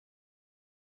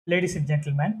Ladies and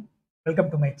gentlemen,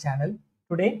 welcome to my channel.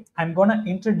 Today, I'm going to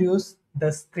introduce the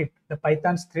script, the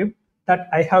Python script that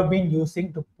I have been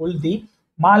using to pull the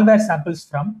malware samples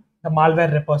from the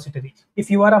malware repository.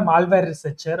 If you are a malware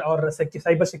researcher or a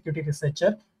cybersecurity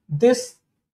researcher, this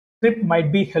script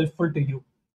might be helpful to you.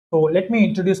 So let me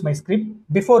introduce my script.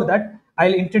 Before that,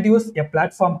 I'll introduce a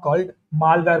platform called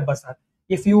MalwareBazaar.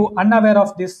 If you are unaware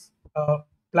of this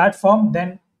platform,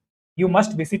 then you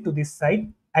must visit to this site.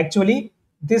 Actually,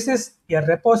 this is a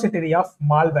repository of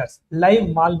malwares, live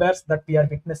malwares that we are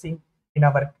witnessing in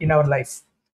our lives.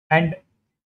 And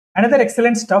another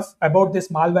excellent stuff about this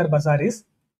MalwareBazaar is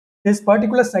this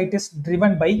particular site is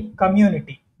driven by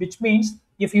community, which means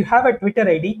if you have a Twitter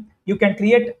ID, you can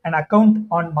create an account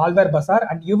on MalwareBazaar,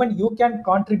 and even you can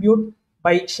contribute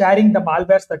by sharing the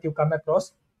malwares that you come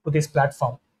across to this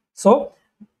platform. So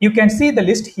you can see the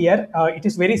list here. It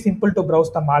is very simple to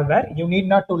browse the malware. You need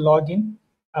not to log in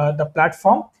the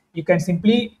platform. You can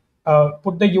simply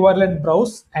put the URL and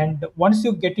browse. And once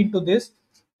you get into this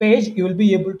page, you will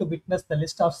be able to witness the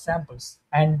list of samples.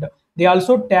 And they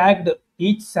also tagged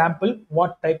each sample,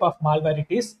 what type of malware it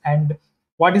is, and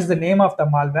what is the name of the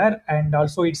malware, and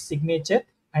also its signature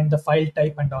and the file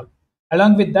type and all.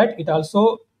 Along with that, it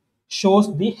also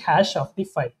shows the hash of the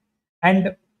file.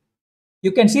 And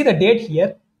you can see the date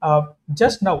here.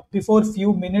 Just now, before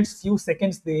few minutes, few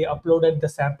seconds, they uploaded the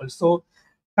sample. So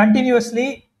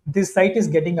continuously, this site is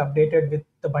getting updated with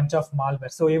a bunch of malware.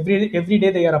 So every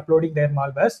day they are uploading their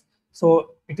malwares.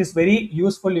 So it is very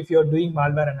useful if you are doing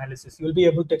malware analysis. You will be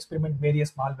able to experiment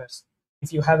various malwares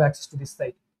if you have access to this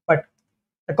site. But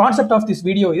the concept of this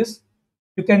video is,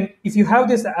 you can, if you have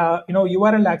this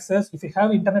URL access, if you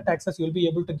have internet access, you will be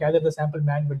able to gather the sample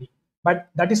manually. But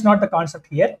that is not the concept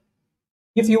here.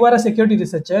 If you are a security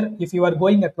researcher, if you are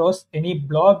going across any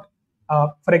blog,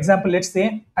 for example, let's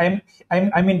say I'm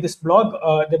in this blog.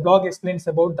 The blog explains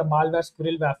about the malware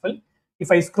squirrel waffle.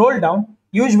 If I scroll down,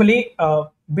 usually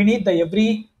beneath the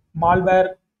every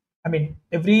malware,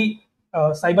 every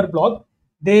cyber blog,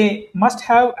 they must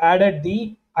have added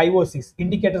the IOCs,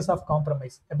 indicators of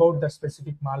compromise, about the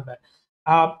specific malware.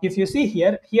 If you see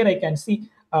here I can see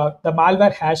the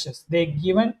malware hashes. They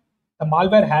given the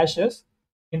malware hashes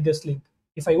in this link.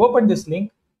 If I open this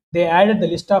link, they added the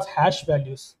list of hash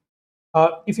values.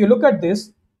 If you look at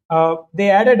this, they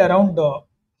added around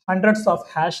hundreds of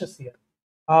hashes here.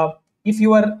 If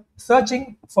you are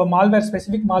searching for malware,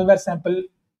 specific malware sample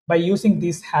by using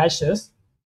these hashes,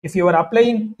 if you are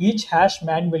applying each hash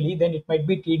manually, then it might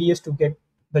be tedious to get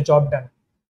the job done.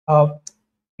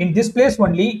 In this place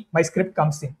only, my script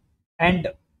comes in. And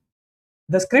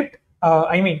the script,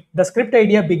 the script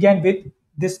idea began with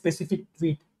this specific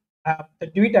tweet. The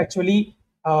tweet actually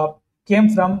came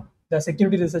from the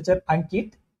security researcher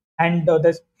Ankit, and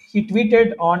he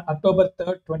tweeted on October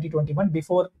 3rd, 2021,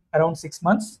 before around 6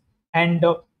 months. And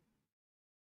the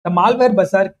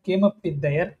MalwareBazaar came up with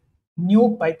their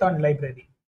new Python library.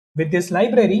 With this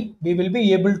library, we will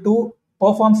be able to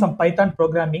perform some Python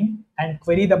programming and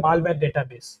query the malware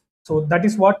database. So that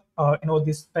is what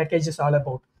this package is all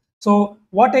about. So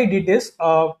what I did is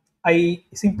I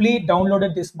simply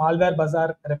downloaded this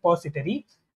MalwareBazaar repository,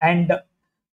 and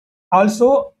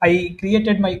also I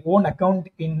created my own account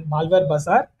in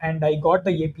MalwareBazaar, and I got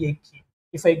the API key.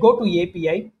 If I go to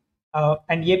API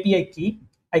and API key,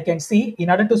 I can see in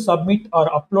order to submit or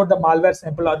upload the malware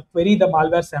sample or query the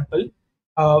malware sample,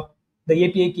 the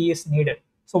API key is needed.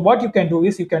 So what you can do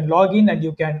is you can log in and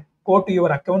you can go to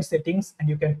your account settings and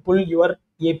you can pull your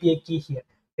API key here.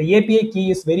 The API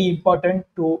key is very important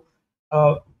to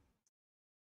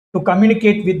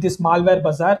communicate with this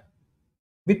MalwareBazaar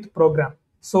with program.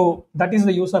 So that is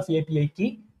the use of API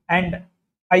key. And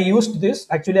I used this,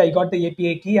 actually I got the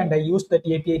API key and I used that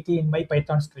API key in my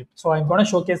Python script. So I'm going to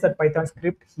showcase that Python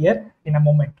script here in a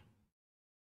moment.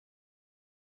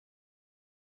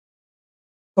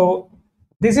 So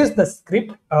this is the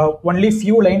script, only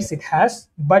few lines it has,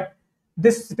 but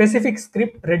this specific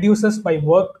script reduces my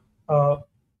work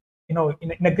in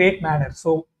a great manner.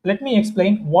 So let me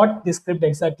explain what this script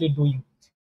exactly doing.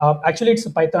 Actually, it's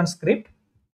a Python script.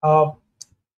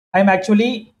 I'm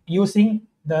actually using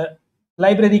the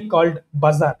library called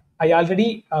Bazaar. I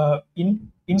already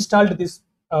installed this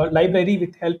library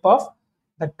with help of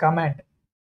the command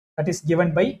that is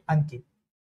given by Ankit.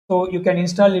 So you can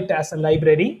install it as a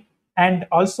library, and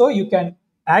also you can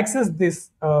access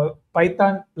this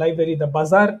Python library, the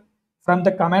Bazaar, from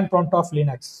the command prompt of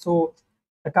Linux. So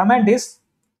the command is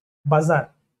Bazaar,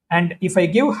 and if I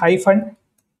give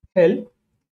 -help,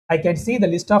 I can see the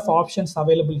list of options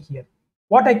available here.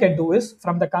 What I can do is,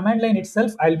 from the command line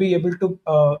itself, I'll be able to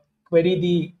query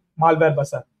the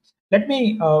MalwareBazaar. Let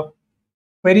me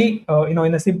query, in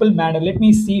a simple manner. Let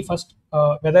me see first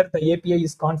whether the API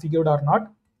is configured or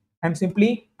not. I'm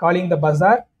simply calling the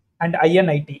bazaar and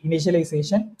init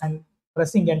initialization and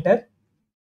pressing enter.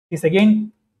 Is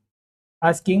again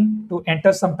asking to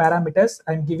enter some parameters.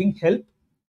 I'm giving help.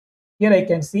 Here I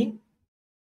can see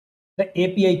the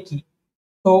API key.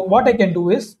 So what I can do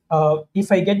is,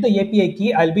 if I get the API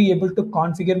key, I'll be able to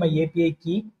configure my API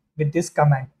key with this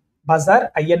command,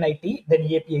 bazaar init, then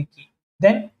API key.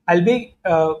 Then I'll be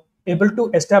able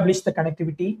to establish the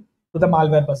connectivity to the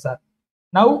malware bazaar.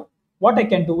 Now, what I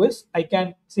can do is, I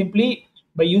can simply,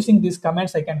 by using these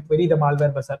commands, I can query the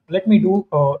malware bazaar. Let me do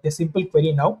a simple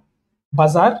query now,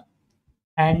 bazaar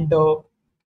and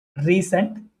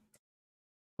recent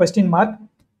question mark.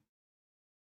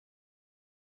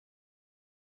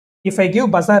 If I give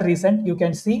bazaar recent, you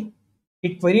can see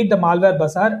it queried the malware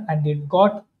bazaar and it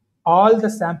got all the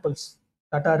samples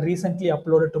that are recently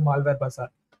uploaded to malware bazaar.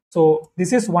 So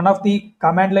this is one of the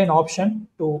command line option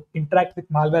to interact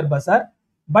with malware bazaar.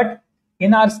 But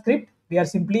in our script, we are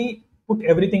simply put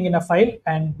everything in a file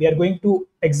and we are going to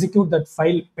execute that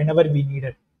file whenever we need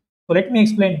it. So let me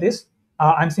explain this.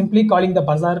 I'm simply calling the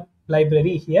bazaar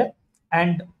library here,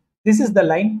 and this is the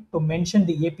line to mention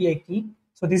the API key.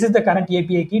 So this is the current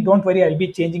API key. Don't worry, I'll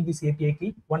be changing this API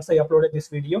key once I uploaded this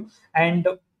video. And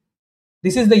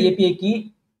this is the API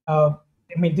key.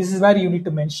 This is where you need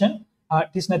to mention. It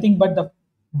is nothing but the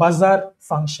bazaar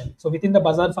function. So within the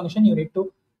bazaar function, you need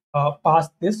to pass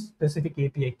this specific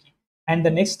API key. And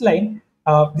the next line,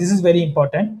 this is very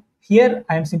important. Here,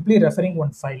 I am simply referring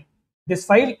one file. This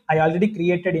file I already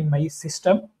created in my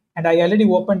system, and I already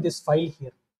opened this file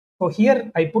here. So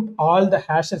here I put all the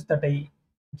hashes that I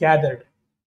gathered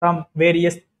from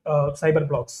various cyber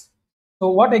blocks. So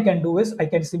what I can do is,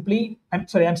 I'm simply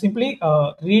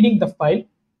reading the file.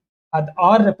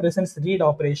 R represents read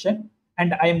operation,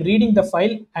 and I am reading the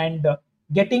file and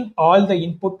getting all the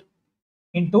input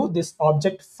into this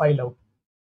object file out.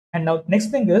 And now next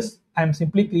thing is, I am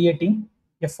simply creating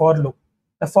a for loop.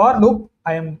 The for loop,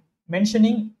 I am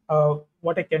mentioning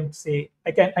what I can say.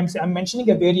 I'm mentioning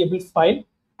a variable file,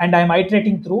 and I'm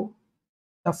iterating through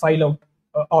the file out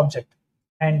object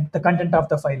and the content of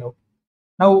the file out.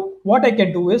 Now, what I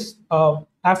can do is,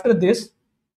 after this,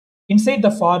 inside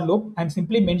the for loop, I'm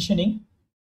simply mentioning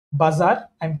bazaar.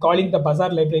 I'm calling the bazaar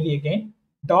library again,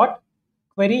 dot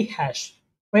query hash.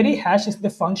 Query hash is the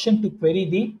function to query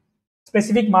the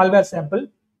specific malware sample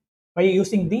by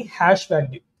using the hash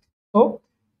value. So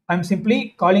I'm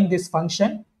simply calling this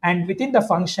function, and within the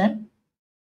function,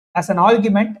 as an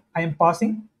argument, I am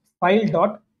passing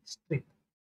file.strip.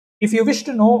 If you wish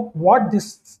to know what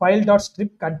this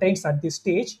file.strip contains at this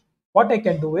stage, what I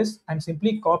can do is, I'm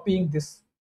simply copying this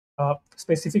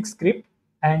specific script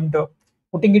and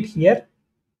putting it here.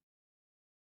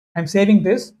 I'm saving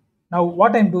this. Now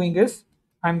what I'm doing is,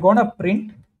 I'm gonna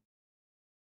print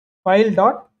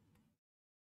file.strip.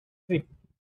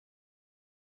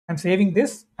 I'm saving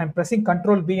this. I'm pressing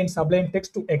Ctrl B in Sublime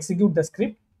Text to execute the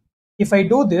script. If I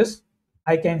do this,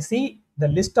 I can see the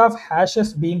list of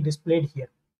hashes being displayed here.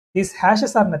 These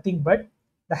hashes are nothing but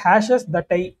the hashes that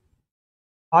I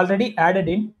already added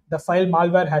in the file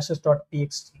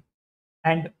malwarehashes.txt.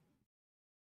 And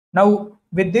now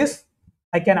with this,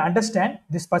 I can understand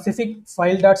this specific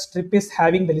file.strip is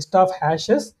having the list of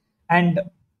hashes, and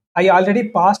I already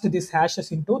passed these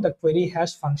hashes into the query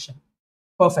hash function.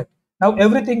 Perfect. Now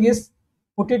everything is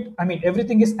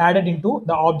everything is added into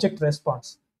the object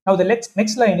response. Now the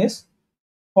next line is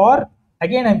for,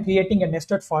 again I'm creating a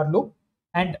nested for loop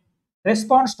and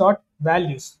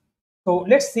response.values. So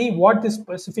let's see what this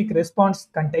specific response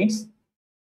contains.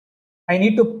 I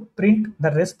need to print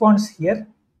the response here.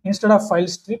 Instead of file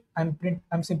strip,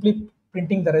 I'm simply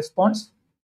printing the response.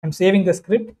 I'm saving the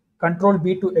script, Control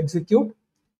B to execute.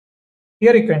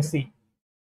 Here you can see,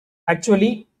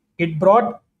 actually it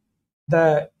brought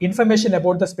the information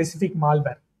about the specific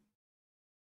malware.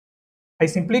 I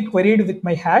simply queried with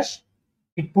my hash.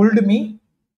 It pulled me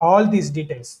all these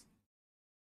details.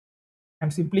 I'm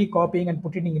simply copying and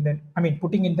putting in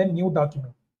the new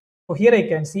document. So here I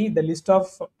can see the list of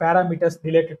parameters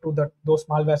related to those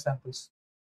malware samples.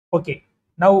 Okay,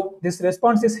 now this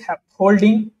response is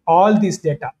holding all this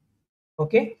data.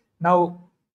 Okay, now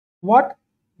what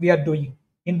we are doing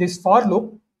in this for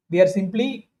loop, we are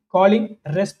simply calling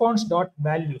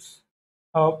response.values.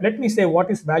 Let me say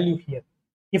what is value here.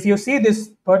 If you see this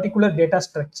particular data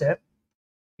structure,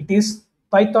 it is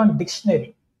Python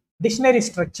dictionary. Dictionary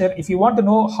structure, if you want to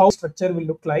know how structure will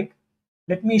look like,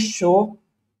 let me show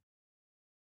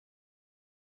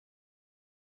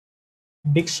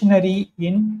dictionary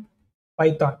in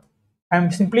Python. I'm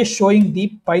simply showing the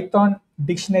Python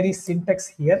dictionary syntax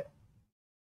here.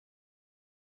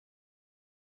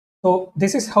 So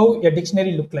this is how a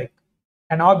dictionary look like.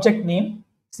 An object name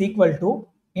is equal to,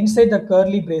 inside the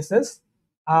curly braces,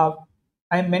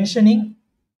 I'm mentioning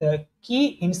the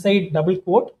key inside double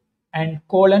quote and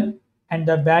colon and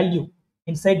the value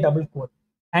inside double quote.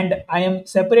 And I am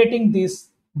separating these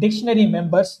dictionary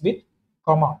members with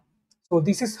comma. So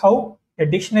this is how a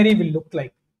dictionary will look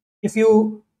like. If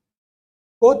you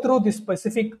go through this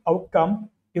specific outcome,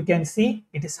 you can see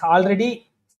it is already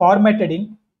formatted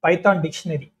in Python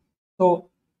dictionary. So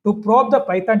to probe the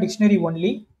Python dictionary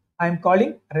only, I am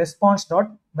calling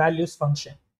response.values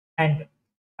function. And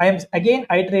I am again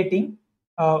iterating,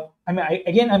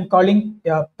 I'm calling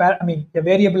a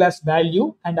variable as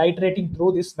value and iterating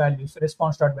through this values,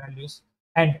 response.values.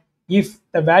 And if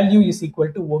the value is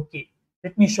equal to OK,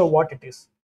 let me show what it is.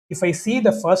 If I see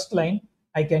the first line,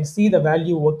 I can see the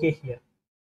value OK here.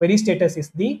 Query status is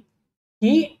the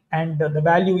key and the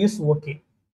value is OK.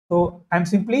 So I'm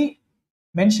simply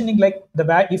mentioning like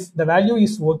if the value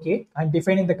is OK, I'm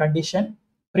defining the condition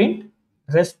print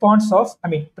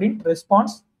print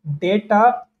response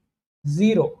data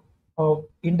 0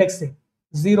 indexing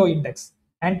 0 index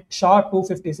and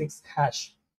SHA-256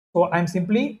 hash. So I'm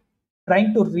simply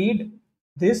trying to read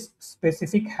this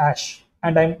specific hash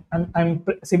and I'm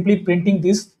simply printing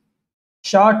this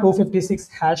SHA-256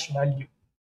 hash value.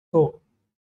 So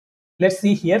let's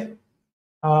see here.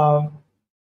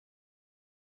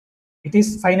 It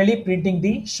is finally printing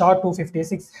the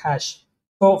SHA-256 hash.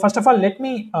 So first of all, let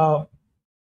me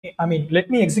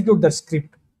execute the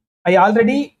script. I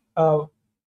already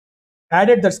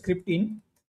added the script in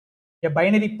a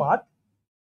binary path.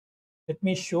 Let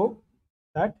me show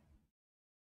that.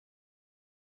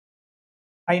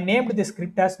 I named the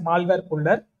script as malware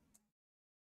puller.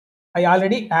 I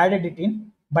already added it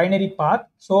in binary path.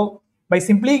 So by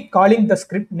simply calling the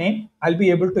script name, I'll be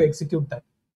able to execute that.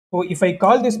 So if I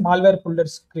call this malware puller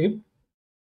script,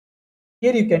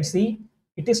 here you can see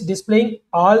it is displaying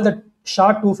all the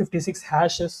SHA-256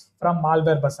 hashes from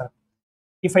MalwareBazaar.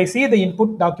 If I see the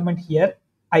input document here,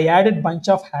 I added bunch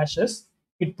of hashes.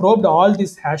 It probed all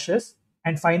these hashes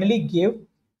and finally gave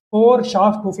 4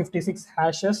 SHA-256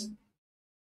 hashes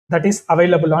that is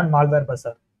available on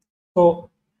MalwareBazaar. So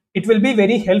it will be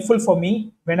very helpful for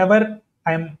me whenever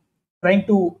I'm trying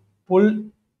to pull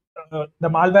the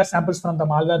malware samples from the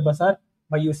MalwareBazaar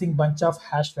by using bunch of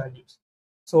hash values.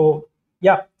 So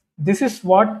yeah, this is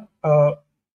what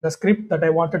the script that I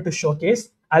wanted to showcase.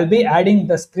 I'll be adding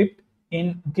the script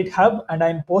in GitHub and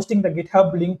I'm posting the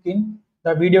GitHub link in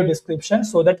the video description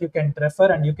so that you can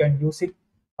refer and you can use it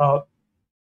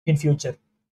in future.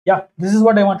 Yeah, this is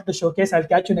what I wanted to showcase. I'll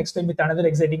catch you next time with another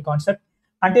exciting concept.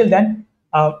 Until then,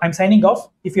 I'm signing off.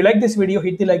 If you like this video,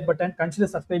 hit the like button, consider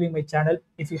subscribing my channel.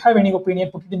 If you have any opinion,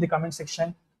 put it in the comment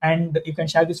section and you can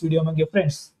share this video among your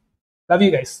friends. Love you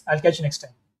guys. I'll catch you next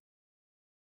time.